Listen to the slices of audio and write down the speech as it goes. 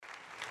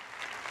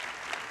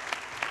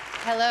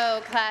Hello,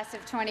 class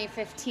of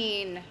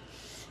 2015.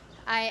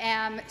 I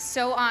am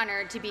so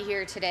honored to be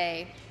here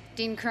today.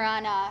 Dean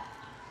Khurana,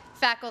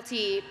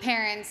 faculty,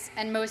 parents,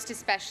 and most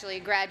especially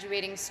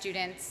graduating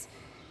students,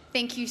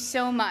 thank you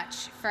so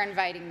much for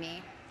inviting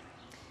me.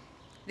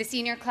 The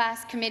senior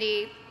class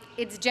committee,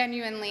 it's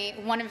genuinely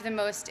one of the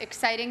most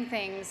exciting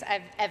things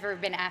I've ever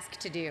been asked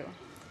to do.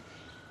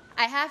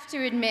 I have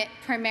to admit,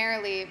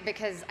 primarily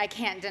because I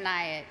can't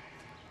deny it,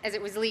 as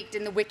it was leaked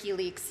in the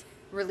WikiLeaks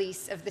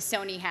release of the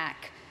Sony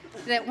hack,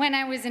 that when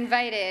I was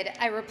invited,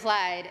 I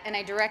replied, and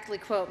I directly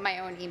quote my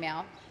own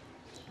email,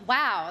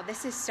 "Wow,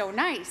 this is so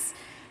nice.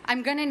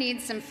 I'm gonna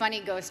need some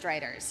funny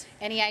ghostwriters.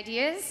 Any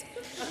ideas?"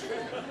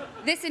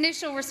 This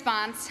initial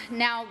response,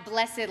 now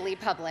blessedly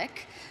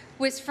public,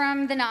 was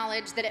from the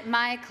knowledge that at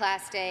my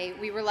class day,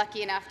 we were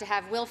lucky enough to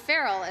have Will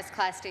Ferrell as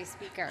class day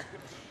speaker,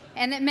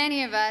 and that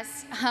many of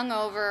us,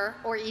 hungover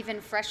or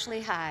even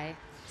freshly high,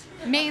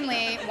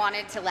 mainly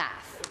wanted to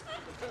laugh.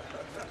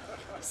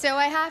 So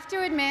I have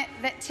to admit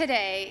that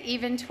today,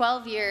 even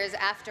 12 years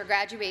after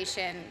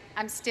graduation,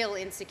 I'm still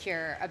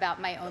insecure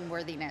about my own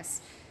worthiness.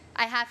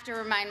 I have to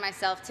remind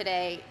myself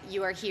today,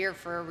 you are here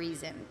for a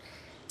reason.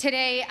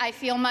 Today, I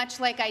feel much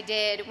like I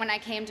did when I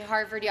came to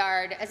Harvard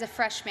Yard as a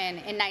freshman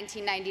in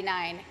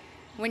 1999,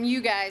 when you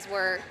guys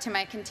were, to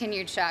my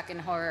continued shock and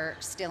horror,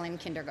 still in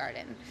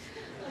kindergarten.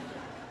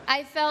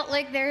 I felt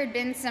like there had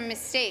been some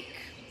mistake,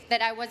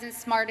 that I wasn't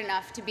smart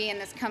enough to be in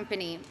this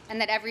company, and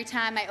that every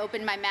time I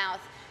opened my mouth,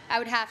 I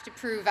would have to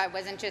prove I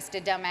wasn't just a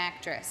dumb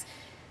actress.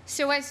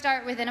 So I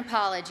start with an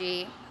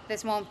apology.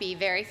 This won't be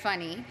very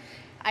funny.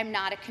 I'm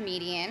not a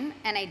comedian,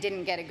 and I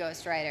didn't get a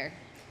ghostwriter.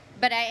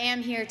 But I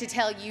am here to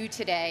tell you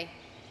today,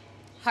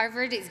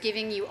 Harvard is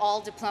giving you all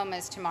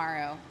diplomas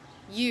tomorrow.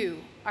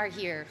 You are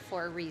here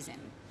for a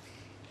reason.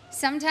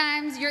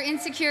 Sometimes your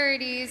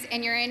insecurities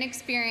and your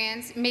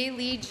inexperience may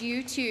lead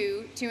you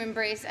to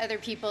embrace other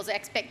people's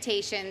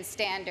expectations,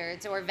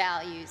 standards, or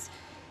values.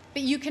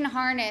 But you can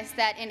harness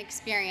that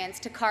inexperience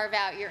to carve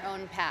out your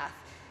own path,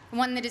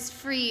 one that is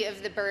free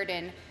of the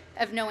burden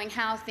of knowing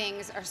how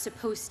things are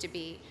supposed to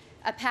be,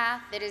 a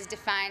path that is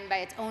defined by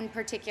its own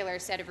particular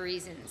set of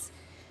reasons.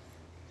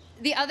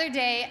 The other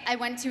day, I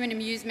went to an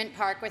amusement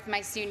park with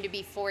my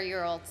soon-to-be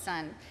 4-year-old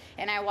son,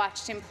 and I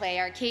watched him play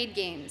arcade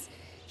games.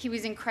 He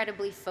was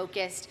incredibly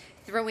focused,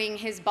 throwing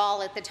his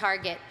ball at the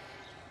target.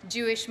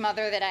 Jewish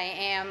mother that I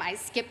am, I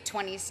skipped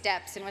 20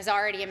 steps and was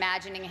already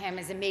imagining him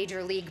as a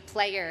major league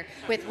player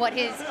with what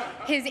his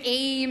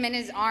aim and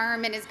his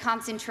arm and his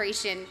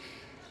concentration.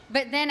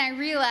 But then I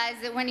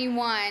realized that when he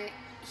won,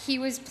 he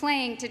was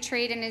playing to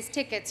trade in his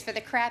tickets for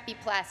the crappy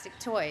plastic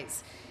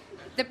toys.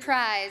 The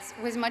prize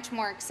was much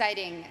more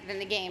exciting than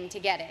the game to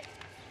get it.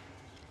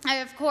 I,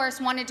 of course,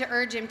 wanted to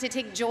urge him to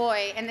take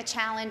joy in the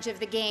challenge of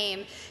the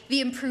game,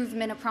 the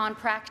improvement upon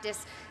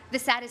practice, the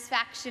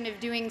satisfaction of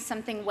doing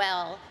something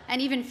well, and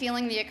even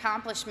feeling the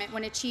accomplishment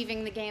when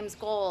achieving the game's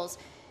goals.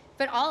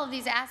 But all of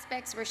these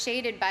aspects were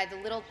shaded by the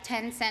little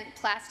 10-cent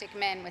plastic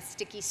men with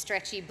sticky,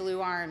 stretchy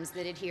blue arms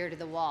that adhere to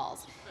the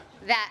walls.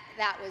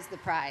 That was the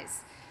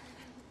prize.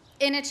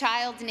 In a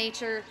child's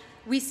nature,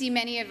 we see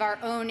many of our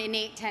own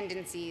innate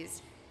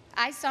tendencies.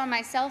 I saw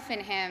myself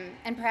in him,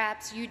 and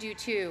perhaps you do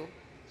too.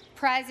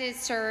 Prizes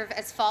serve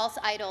as false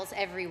idols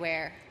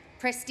everywhere.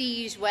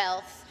 Prestige,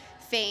 wealth,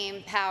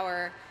 fame,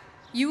 power.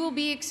 You will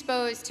be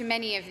exposed to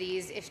many of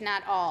these, if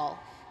not all.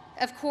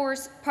 Of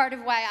course, part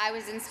of why I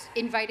was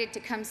invited to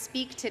come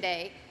speak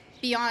today,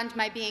 beyond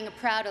my being a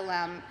proud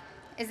alum,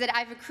 is that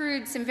I've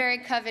accrued some very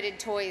coveted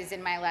toys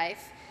in my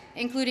life,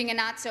 including a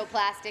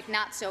not-so-plastic,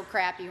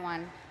 not-so-crappy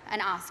one,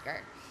 an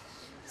Oscar.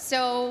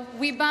 So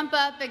we bump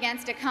up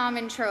against a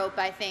common trope,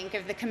 I think,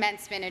 of the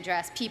commencement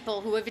address,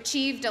 people who have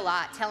achieved a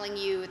lot telling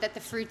you that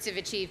the fruits of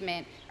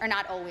achievement are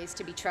not always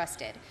to be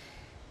trusted.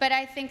 But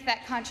I think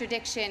that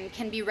contradiction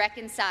can be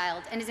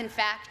reconciled and is in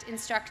fact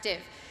instructive.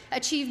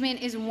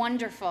 Achievement is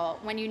wonderful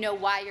when you know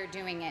why you're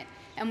doing it,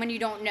 and when you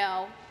don't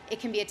know, it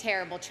can be a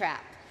terrible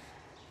trap.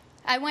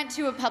 I went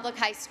to a public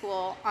high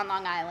school on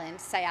Long Island,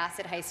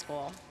 Syosset High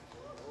School.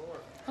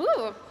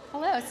 Ooh.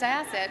 Hello,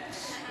 Syosset.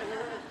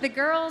 The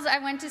girls I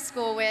went to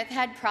school with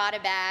had Prada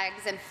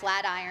bags and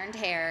flat-ironed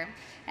hair,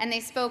 and they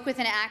spoke with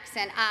an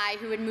accent I,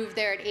 who had moved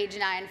there at age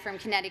 9 from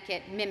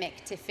Connecticut,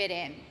 mimicked to fit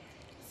in.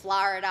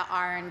 Florida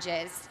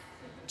oranges,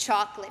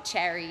 chocolate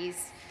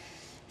cherries.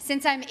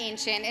 Since I'm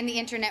ancient and the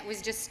internet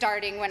was just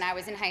starting when I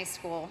was in high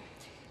school,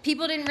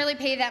 people didn't really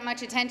pay that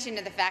much attention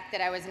to the fact that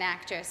I was an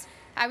actress.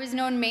 I was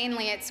known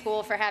mainly at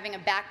school for having a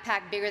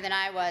backpack bigger than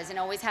I was and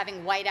always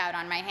having whiteout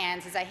on my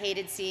hands, as I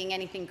hated seeing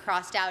anything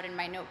crossed out in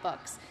my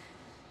notebooks.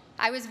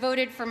 I was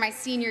voted for my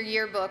senior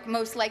yearbook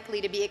most likely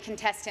to be a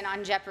contestant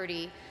on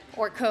Jeopardy,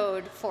 or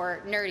code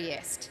for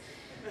nerdiest.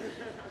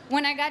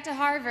 When I got to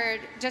Harvard,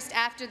 just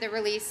after the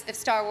release of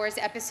Star Wars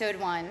Episode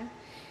I,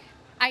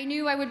 I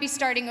knew I would be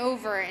starting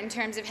over in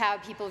terms of how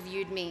people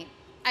viewed me.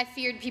 I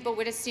feared people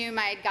would assume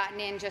I had gotten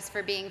in just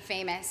for being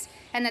famous,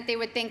 and that they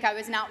would think I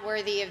was not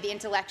worthy of the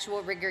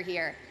intellectual rigor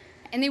here.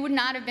 And they would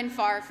not have been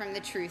far from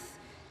the truth.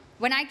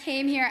 When I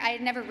came here, I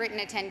had never written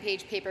a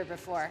 10-page paper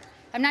before.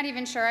 I'm not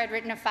even sure I'd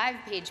written a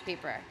 5-page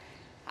paper.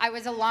 I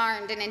was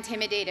alarmed and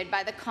intimidated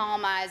by the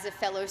calm eyes of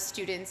fellow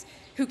students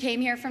who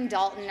came here from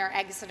Dalton or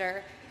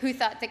Exeter, who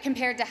thought that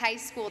compared to high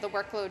school, the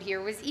workload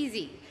here was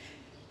easy.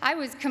 I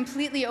was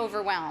completely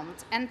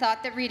overwhelmed and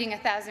thought that reading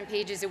 1,000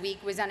 pages a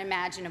week was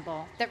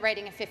unimaginable, that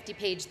writing a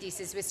 50-page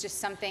thesis was just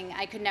something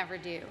I could never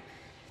do.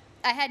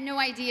 I had no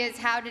idea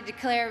how to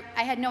declare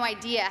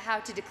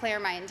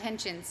my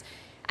intentions.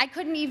 I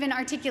couldn't even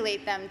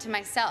articulate them to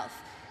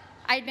myself.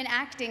 I'd been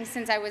acting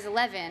since I was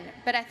 11,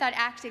 but I thought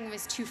acting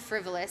was too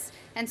frivolous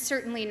and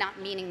certainly not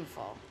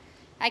meaningful.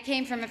 I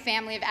came from a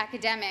family of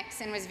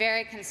academics and was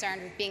very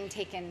concerned with being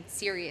taken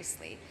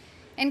seriously.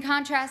 In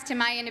contrast to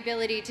my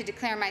inability to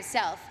declare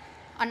myself,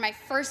 on my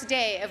first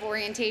day of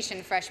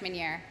orientation freshman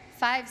year,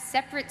 5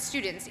 separate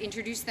students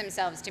introduced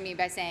themselves to me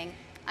by saying,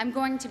 "I'm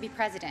going to be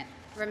president.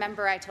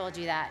 Remember I told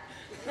you that."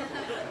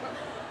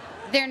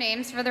 Their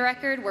names, for the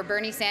record, were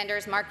Bernie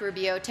Sanders, Mark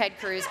Rubio, Ted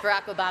Cruz,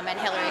 Barack Obama, and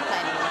Hillary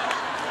Clinton.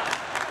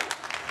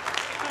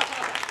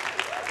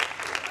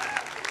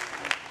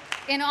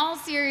 In all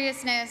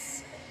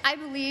seriousness, I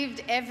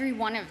believed every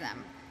one of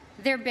them.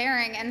 Their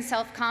bearing and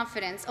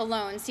self-confidence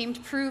alone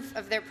seemed proof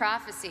of their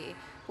prophecy,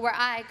 where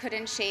I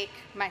couldn't shake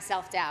my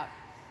self-doubt.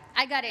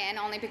 I got in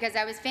only because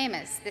I was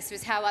famous. This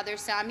was how others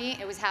saw me.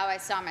 It was how I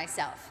saw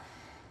myself.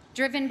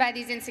 Driven by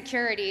these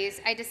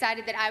insecurities, I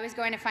decided that I was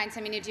going to find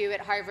something to do at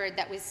Harvard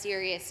that was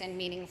serious and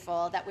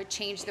meaningful, that would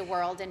change the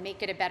world and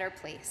make it a better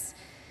place.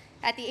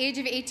 At the age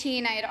of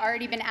 18, I had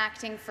already been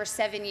acting for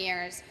 7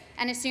 years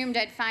and assumed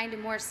I'd find a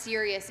more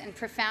serious and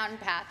profound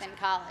path in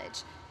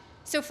college.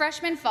 So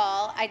freshman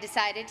fall, I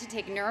decided to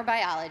take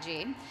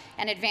neurobiology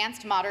and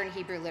advanced modern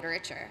Hebrew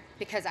literature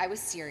because I was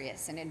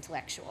serious and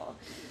intellectual.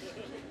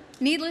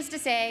 Needless to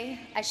say,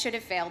 I should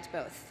have failed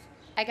both.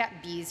 I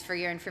got B's for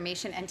your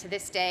information, and to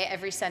this day,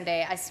 every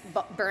Sunday, I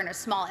burn a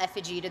small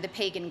effigy to the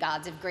pagan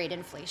gods of great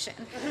inflation.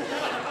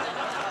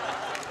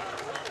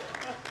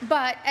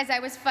 But as I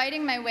was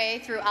fighting my way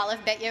through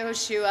Aleph Bet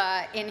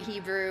Yehoshua in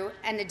Hebrew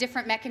and the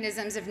different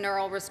mechanisms of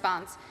neural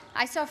response,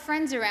 I saw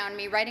friends around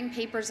me writing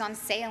papers on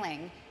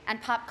sailing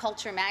and pop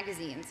culture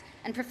magazines,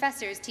 and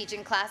professors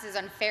teaching classes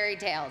on fairy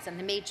tales and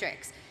the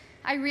Matrix.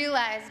 I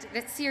realized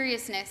that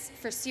seriousness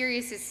for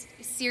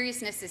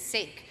seriousness'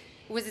 sake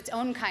was its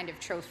own kind of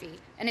trophy,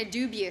 and a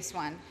dubious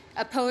one,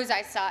 a pose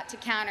I sought to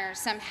counter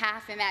some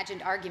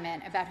half-imagined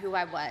argument about who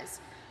I was.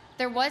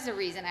 There was a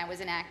reason I was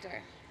an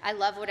actor. I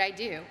love what I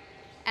do.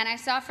 And I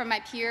saw from my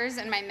peers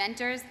and my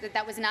mentors that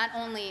that was not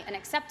only an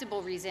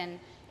acceptable reason,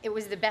 it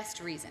was the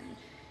best reason.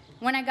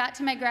 When I got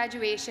to my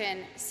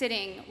graduation,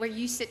 sitting where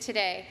you sit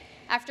today,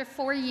 after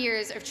 4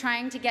 years of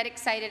trying to get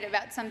excited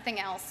about something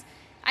else,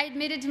 I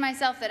admitted to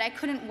myself that I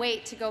couldn't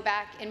wait to go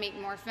back and make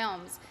more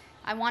films.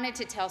 I wanted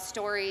to tell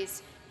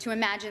stories, to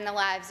imagine the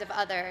lives of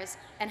others,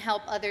 and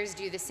help others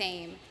do the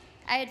same.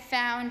 I had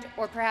found,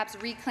 or perhaps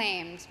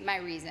reclaimed, my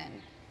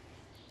reason.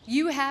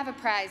 You have a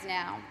prize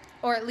now,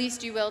 or at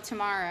least you will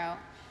tomorrow.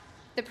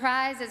 The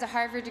prize is a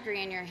Harvard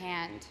degree in your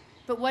hand,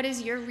 but what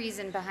is your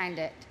reason behind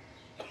it?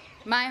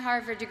 My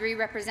Harvard degree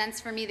represents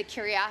for me the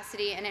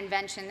curiosity and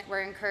invention that were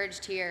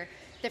encouraged here,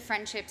 the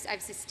friendships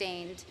I've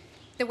sustained,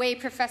 the way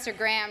Professor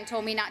Graham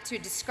told me not to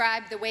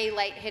describe the way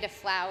light hit a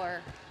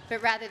flower,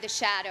 but rather the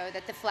shadow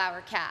that the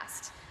flower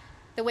cast,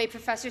 the way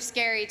Professor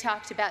Scarry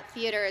talked about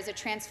theater as a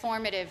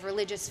transformative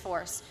religious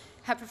force,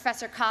 how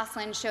Professor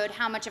Coslin showed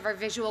how much of our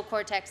visual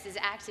cortex is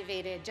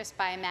activated just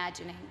by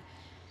imagining.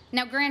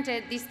 Now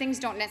granted, these things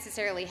don't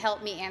necessarily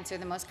help me answer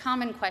the most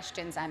common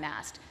questions I'm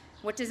asked.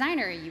 What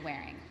designer are you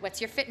wearing?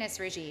 What's your fitness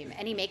regime?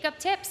 Any makeup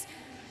tips?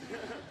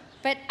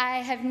 But I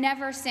have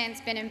never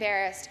since been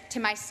embarrassed to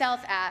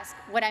myself ask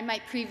what I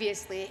might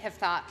previously have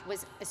thought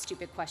was a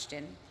stupid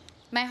question.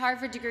 My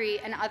Harvard degree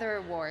and other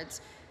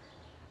awards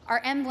are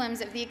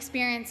emblems of the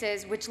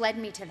experiences which led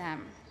me to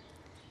them.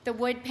 The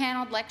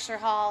wood-paneled lecture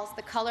halls,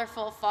 the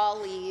colorful fall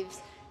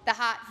leaves, the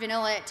hot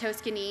vanilla at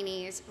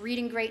Toscanini's,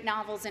 reading great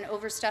novels in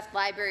overstuffed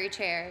library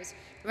chairs,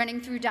 running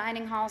through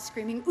dining halls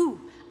screaming,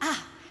 ooh,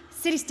 ah,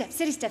 city step,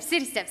 city step,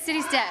 city step,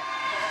 city step.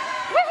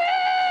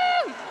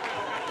 Woohoo!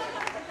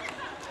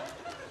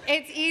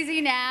 It's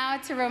easy now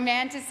to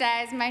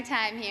romanticize my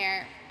time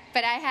here,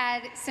 but I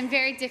had some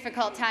very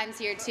difficult times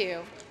here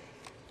too.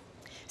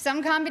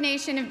 Some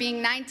combination of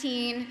being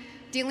 19,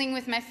 dealing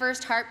with my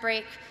first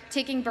heartbreak,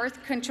 taking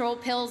birth control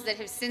pills that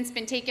have since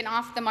been taken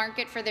off the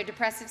market for their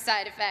depressive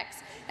side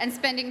effects, and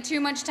spending too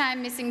much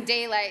time missing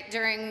daylight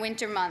during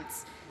winter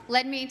months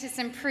led me to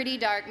some pretty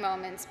dark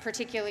moments,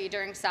 particularly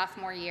during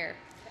sophomore year.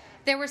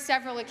 There were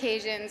several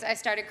occasions I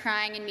started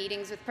crying in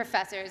meetings with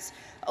professors,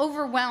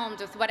 overwhelmed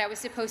with what I was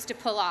supposed to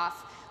pull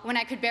off when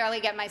I could barely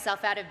get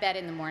myself out of bed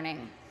in the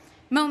morning.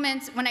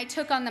 Moments when I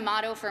took on the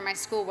motto for my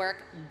schoolwork,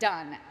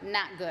 done,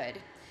 not good.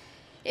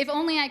 If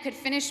only I could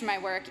finish my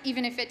work,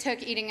 even if it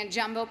took eating a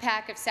jumbo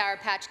pack of Sour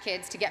Patch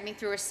Kids to get me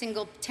through a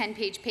single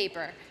 10-page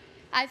paper.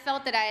 I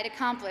felt that I had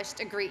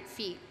accomplished a great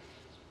feat.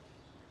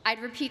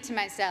 I'd repeat to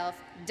myself,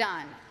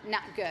 done,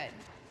 not good.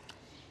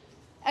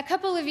 A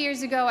couple of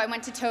years ago, I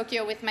went to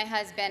Tokyo with my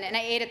husband, and I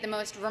ate at the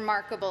most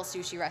remarkable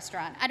sushi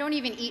restaurant. I don't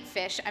even eat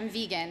fish, I'm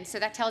vegan, so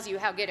that tells you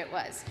how good it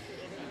was.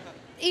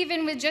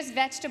 Even with just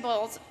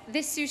vegetables,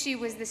 this sushi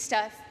was the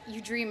stuff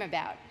you dream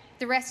about.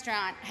 The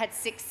restaurant had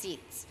 6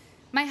 seats.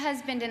 My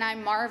husband and I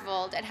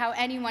marveled at how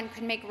anyone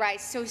could make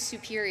rice so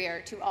superior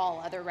to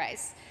all other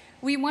rice.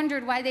 We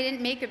wondered why they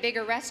didn't make a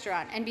bigger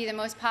restaurant and be the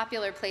most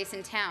popular place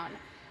in town.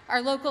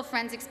 Our local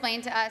friends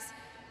explained to us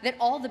that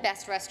all the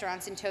best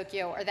restaurants in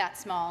Tokyo are that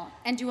small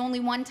and do only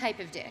one type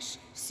of dish,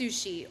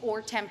 sushi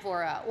or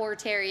tempura or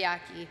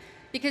teriyaki,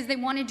 because they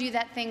want to do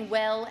that thing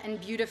well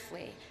and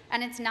beautifully.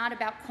 And it's not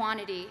about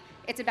quantity,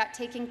 it's about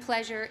taking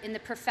pleasure in the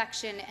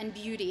perfection and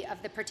beauty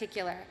of the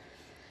particular.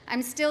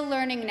 I'm still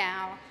learning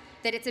now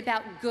that it's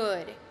about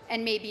good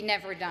and maybe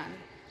never done,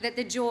 that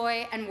the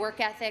joy and work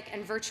ethic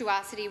and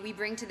virtuosity we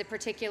bring to the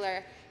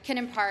particular can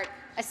impart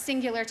a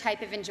singular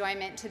type of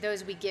enjoyment to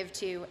those we give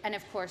to, and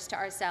of course to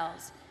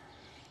ourselves.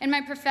 In my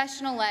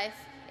professional life,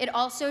 it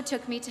also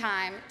took me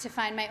time to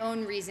find my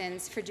own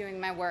reasons for doing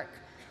my work.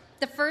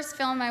 The first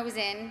film I was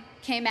in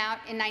came out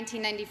in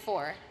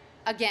 1994.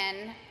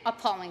 Again,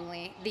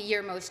 appallingly, the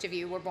year most of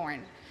you were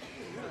born.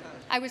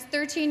 I was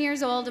 13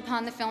 years old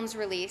upon the film's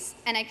release,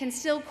 and I can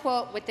still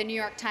quote what the New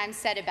York Times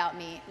said about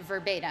me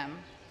verbatim.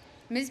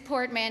 Ms.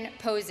 Portman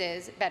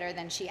poses better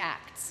than she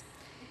acts.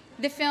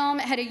 The film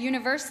had a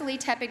universally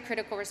tepid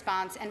critical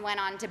response and went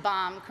on to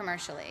bomb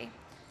commercially.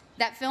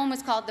 That film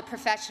was called The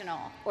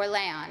Professional, or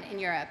Leon, in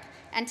Europe.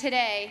 And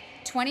today,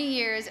 20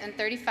 years and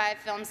 35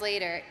 films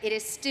later, it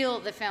is still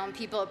the film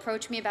people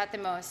approach me about the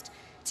most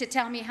to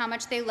tell me how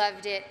much they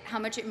loved it, how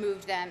much it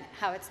moved them,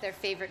 how it's their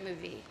favorite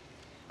movie.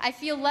 I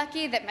feel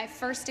lucky that my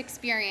first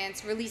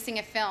experience releasing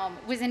a film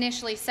was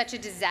initially such a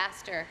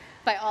disaster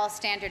by all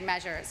standard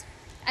measures.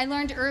 I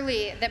learned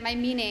early that my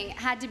meaning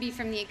had to be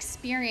from the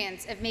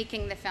experience of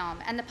making the film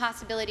and the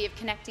possibility of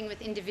connecting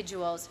with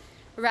individuals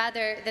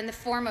rather than the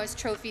foremost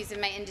trophies of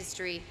my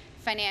industry,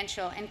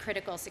 financial and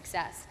critical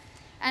success.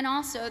 And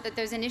also that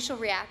those initial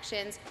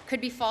reactions could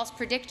be false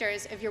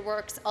predictors of your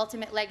work's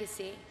ultimate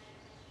legacy.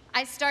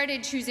 I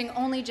started choosing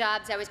only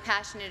jobs I was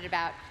passionate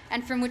about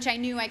and from which I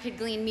knew I could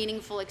glean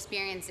meaningful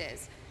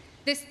experiences.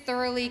 This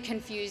thoroughly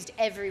confused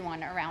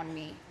everyone around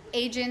me,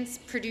 agents,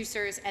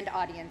 producers, and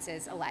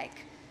audiences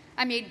alike.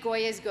 I made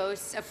Goya's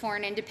Ghosts, a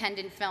foreign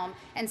independent film,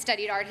 and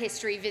studied art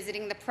history,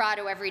 visiting the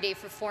Prado every day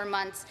for 4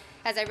 months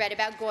as I read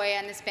about Goya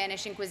and the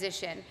Spanish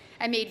Inquisition.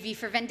 I made V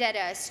for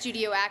Vendetta, a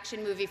studio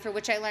action movie for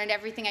which I learned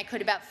everything I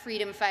could about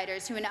freedom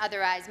fighters who in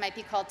other eyes might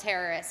be called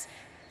terrorists,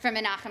 from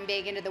Menachem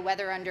Begin to the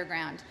Weather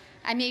Underground.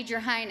 I made Your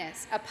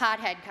Highness, a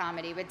pothead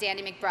comedy with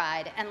Danny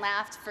McBride, and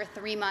laughed for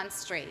 3 months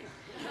straight.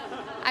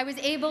 I was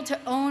able to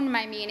own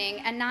my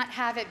meaning and not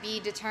have it be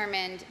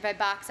determined by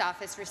box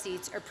office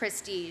receipts or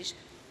prestige.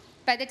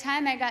 By the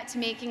time I got to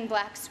making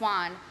Black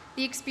Swan,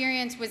 the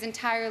experience was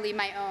entirely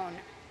my own.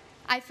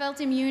 I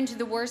felt immune to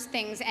the worst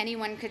things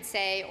anyone could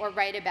say or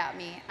write about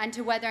me, and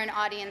to whether an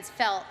audience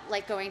felt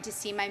like going to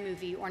see my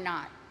movie or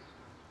not.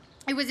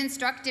 It was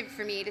instructive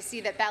for me to see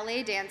that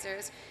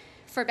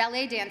for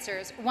ballet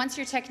dancers, once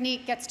your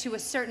technique gets to a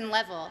certain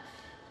level,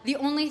 the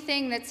only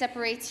thing that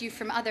separates you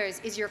from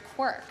others is your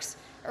quirks,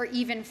 or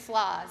even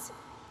flaws.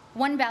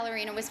 One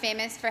ballerina was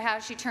famous for how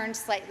she turned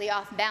slightly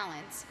off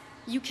balance.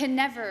 You can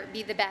never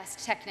be the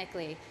best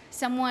technically.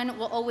 Someone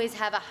will always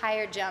have a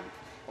higher jump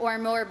or a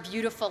more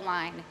beautiful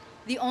line.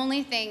 The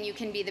only thing you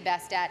can be the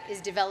best at is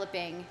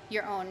developing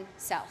your own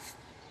self.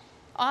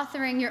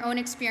 Authoring your own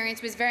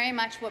experience was very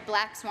much what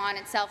Black Swan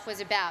itself was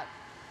about.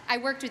 I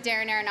worked with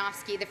Darren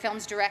Aronofsky, the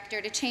film's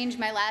director, to change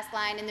my last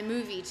line in the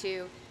movie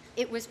to,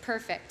 "It was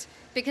perfect,"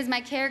 because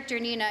my character,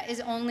 Nina, is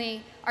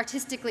only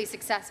artistically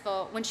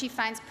successful when she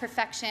finds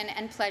perfection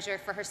and pleasure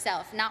for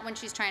herself, not when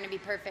she's trying to be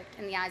perfect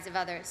in the eyes of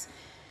others.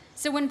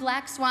 So when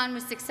Black Swan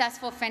was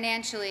successful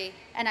financially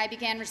and I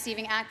began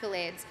receiving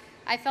accolades,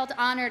 I felt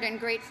honored and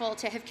grateful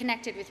to have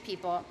connected with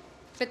people.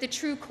 But the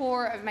true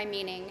core of my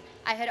meaning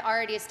I had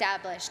already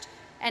established,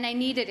 and I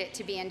needed it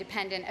to be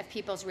independent of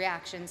people's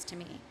reactions to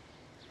me.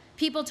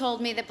 People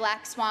told me that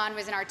Black Swan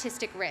was an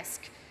artistic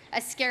risk,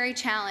 a scary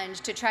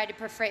challenge to try to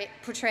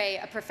portray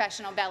a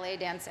professional ballet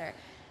dancer.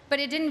 But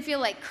it didn't feel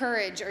like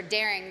courage or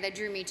daring that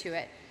drew me to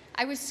it.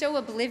 I was so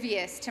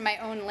oblivious to my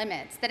own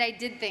limits that I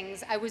did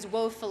things I was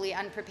woefully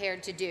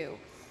unprepared to do.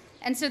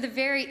 And so the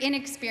very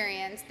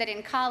inexperience that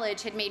in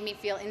college had made me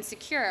feel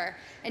insecure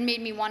and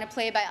made me want to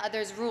play by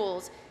others'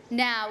 rules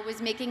now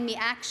was making me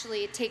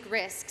actually take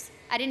risks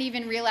I didn't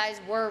even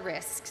realize were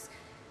risks.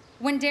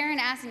 When Darren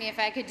asked me if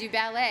I could do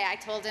ballet, I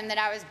told him that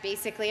I was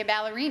basically a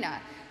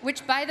ballerina,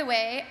 which, by the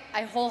way,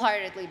 I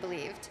wholeheartedly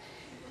believed.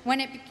 When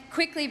it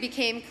quickly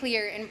became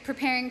clear in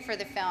preparing for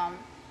the film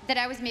that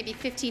I was maybe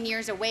 15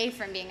 years away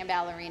from being a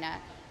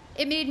ballerina,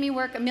 it made me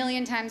work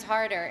 1,000,000 times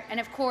harder, and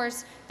of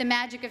course, the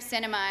magic of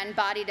cinema and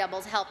body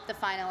doubles helped the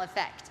final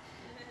effect.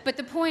 But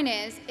the point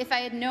is, if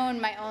I had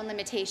known my own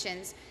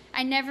limitations,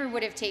 I never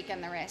would have taken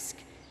the risk.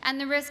 And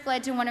the risk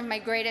led to one of my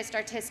greatest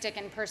artistic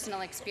and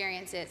personal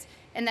experiences,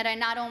 in that I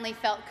not only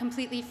felt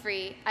completely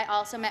free, I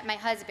also met my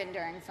husband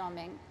during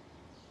filming.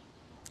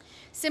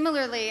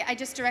 Similarly, I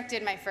just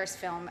directed my first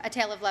film, A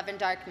Tale of Love and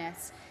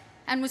Darkness,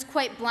 and was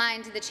quite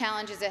blind to the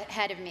challenges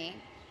ahead of me.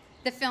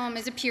 The film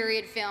is a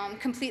period film,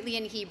 completely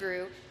in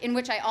Hebrew, in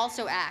which I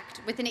also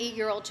act, with an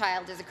 8-year-old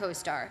child as a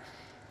co-star.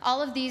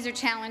 All of these are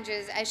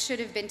challenges I should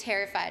have been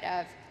terrified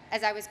of,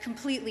 as I was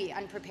completely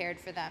unprepared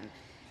for them.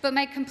 But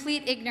my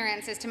complete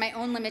ignorance as to my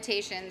own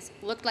limitations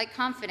looked like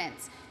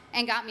confidence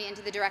and got me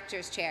into the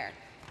director's chair.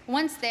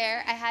 Once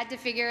there, I had to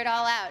figure it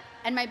all out,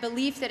 and my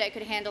belief that I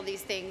could handle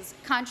these things,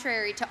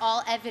 contrary to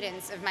all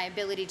evidence of my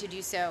ability to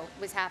do so,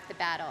 was half the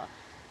battle.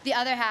 The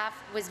other half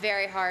was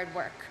very hard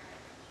work.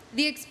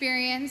 The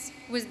experience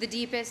was the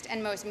deepest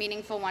and most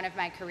meaningful one of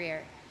my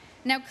career.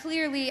 Now,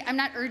 clearly, I'm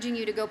not urging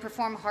you to go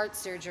perform heart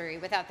surgery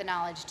without the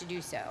knowledge to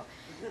do so.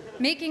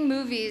 Making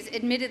movies,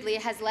 admittedly,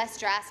 has less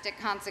drastic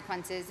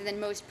consequences than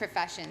most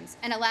professions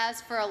and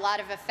allows for a lot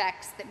of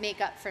effects that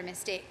make up for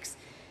mistakes.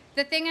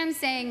 The thing I'm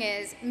saying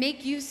is,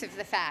 make use of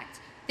the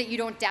fact that you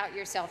don't doubt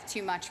yourself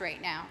too much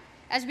right now.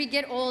 As we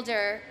get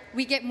older,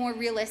 we get more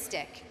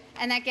realistic,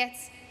 and that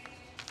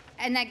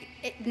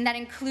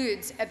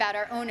includes about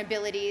our own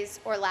abilities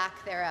or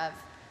lack thereof.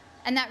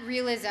 And that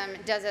realism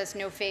does us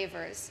no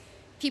favors.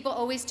 People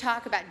always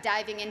talk about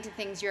diving into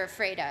things you're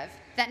afraid of.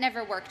 That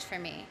never worked for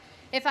me.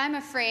 If I'm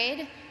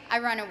afraid, I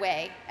run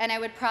away, and I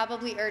would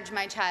probably urge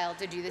my child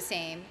to do the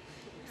same.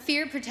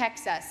 Fear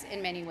protects us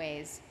in many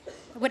ways.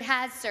 What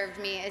has served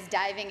me is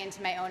diving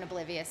into my own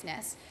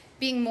obliviousness,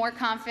 being more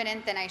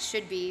confident than I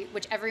should be,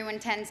 which everyone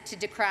tends to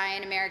decry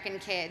in American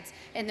kids,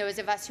 and those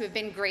of us who have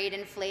been grade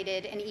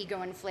inflated and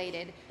ego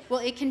inflated. Well,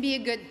 it can be a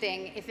good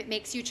thing if it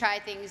makes you try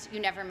things you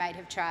never might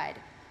have tried.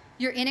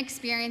 Your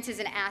inexperience is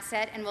an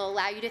asset and will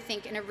allow you to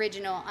think in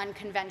original,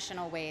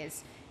 unconventional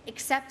ways.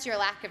 Accept your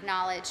lack of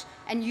knowledge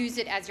and use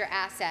it as your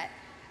asset.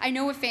 I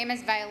know a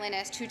famous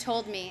violinist who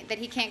told me that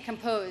he can't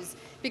compose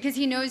because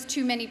he knows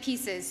too many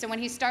pieces, so when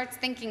he starts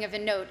thinking of a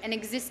note, an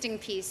existing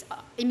piece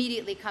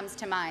immediately comes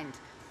to mind.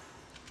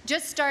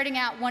 Just starting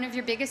out, one of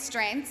your biggest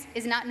strengths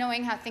is not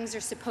knowing how things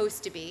are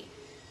supposed to be.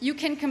 You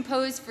can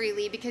compose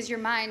freely because your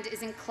mind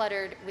isn't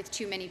cluttered with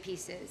too many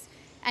pieces,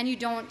 and you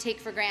don't take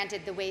for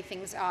granted the way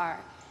things are.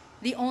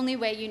 The only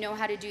way you know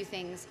how to do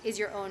things is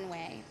your own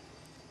way.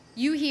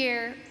 You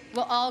here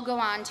will all go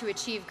on to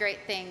achieve great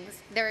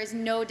things. There is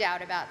no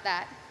doubt about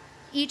that.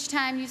 Each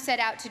time you set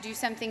out to do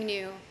something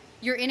new,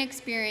 your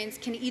inexperience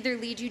can either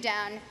lead you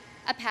down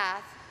a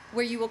path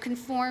where you will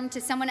conform to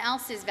someone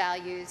else's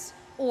values,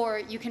 or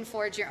you can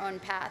forge your own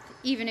path,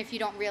 even if you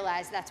don't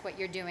realize that's what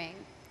you're doing.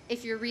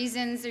 If your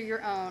reasons are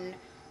your own,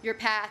 your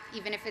path,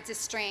 even if it's a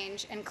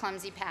strange and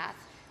clumsy path,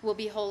 will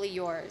be wholly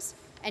yours,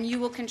 and you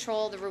will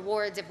control the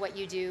rewards of what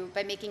you do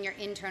by making your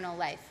internal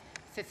life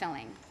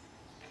fulfilling.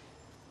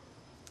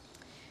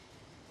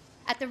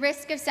 At the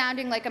risk of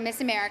sounding like a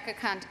Miss America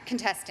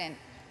contestant,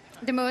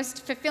 the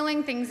most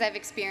fulfilling things I've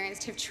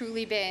experienced have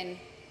truly been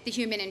the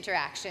human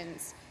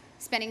interactions.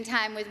 Spending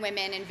time with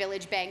women in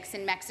village banks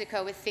in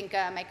Mexico with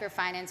Finca, a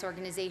microfinance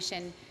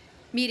organization,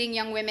 meeting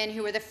young women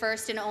who were the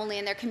first and only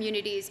in their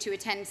communities to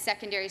attend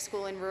secondary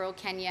school in rural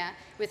Kenya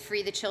with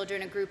Free the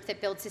Children, a group that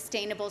builds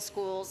sustainable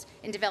schools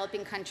in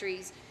developing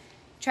countries,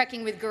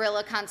 trekking with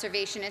guerrilla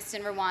conservationists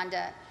in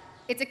Rwanda.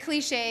 It's a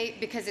cliche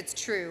because it's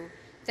true,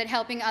 that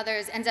helping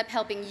others ends up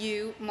helping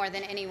you more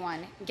than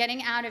anyone.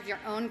 Getting out of your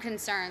own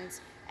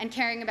concerns and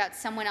caring about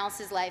someone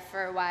else's life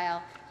for a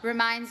while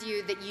reminds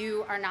you that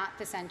you are not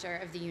the center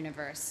of the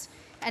universe,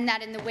 and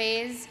that in the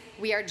ways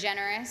we are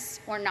generous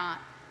or not,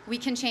 we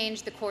can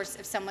change the course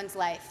of someone's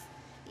life.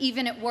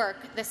 Even at work,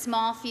 the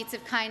small feats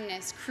of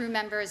kindness crew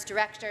members,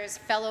 directors,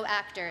 fellow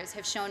actors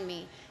have shown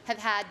me have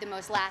had the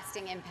most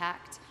lasting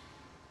impact.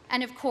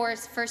 And of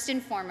course, first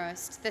and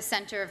foremost, the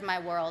center of my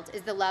world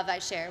is the love I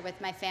share with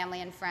my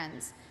family and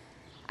friends.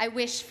 I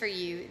wish for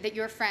you that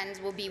your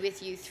friends will be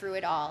with you through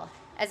it all,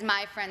 as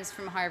my friends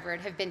from Harvard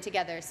have been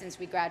together since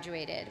we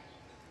graduated.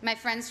 My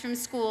friends from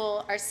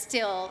school are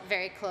still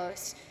very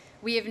close.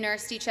 We have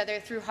nursed each other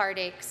through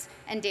heartaches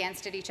and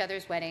danced at each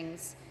other's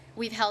weddings.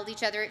 We've held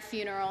each other at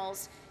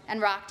funerals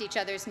and rocked each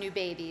other's new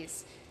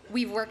babies.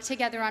 We've worked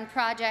together on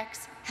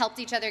projects, helped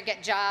each other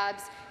get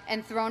jobs,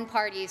 and thrown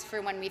parties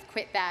for when we've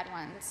quit bad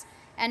ones.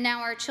 And now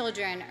our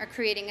children are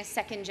creating a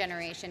second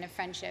generation of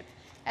friendship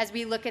as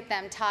we look at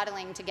them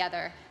toddling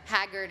together,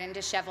 haggard and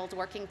disheveled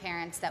working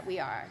parents that we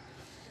are.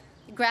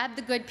 Grab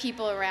the good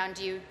people around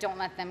you, don't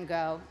let them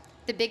go.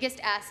 The biggest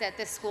asset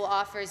this school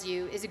offers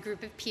you is a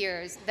group of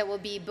peers that will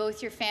be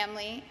both your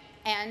family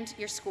and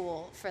your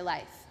school for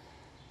life.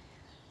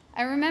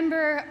 I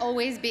remember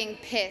always being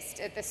pissed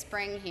at the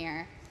spring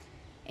here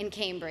in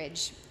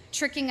Cambridge,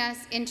 tricking us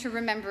into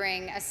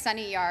remembering a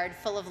sunny yard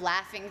full of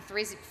laughing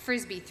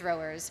frisbee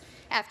throwers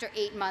after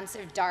 8 months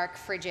of dark,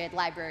 frigid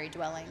library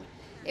dwelling.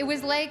 It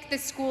was like the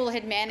school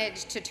had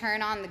managed to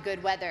turn on the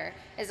good weather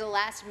as a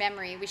last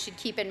memory we should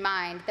keep in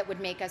mind that would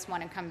make us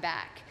want to come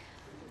back.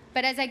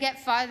 But as I get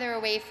farther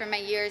away from my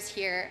years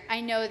here, I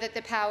know that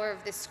the power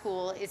of this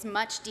school is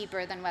much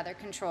deeper than weather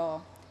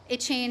control. It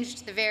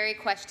changed the very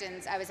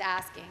questions I was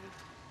asking.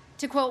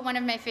 To quote one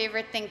of my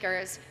favorite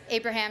thinkers,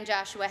 Abraham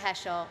Joshua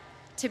Heschel,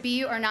 To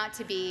be or not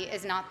to be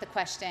is not the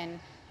question.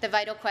 The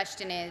vital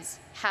question is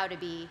how to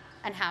be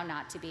and how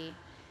not to be.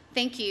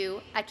 Thank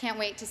you. I can't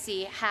wait to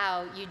see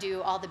how you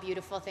do all the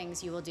beautiful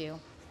things you will do.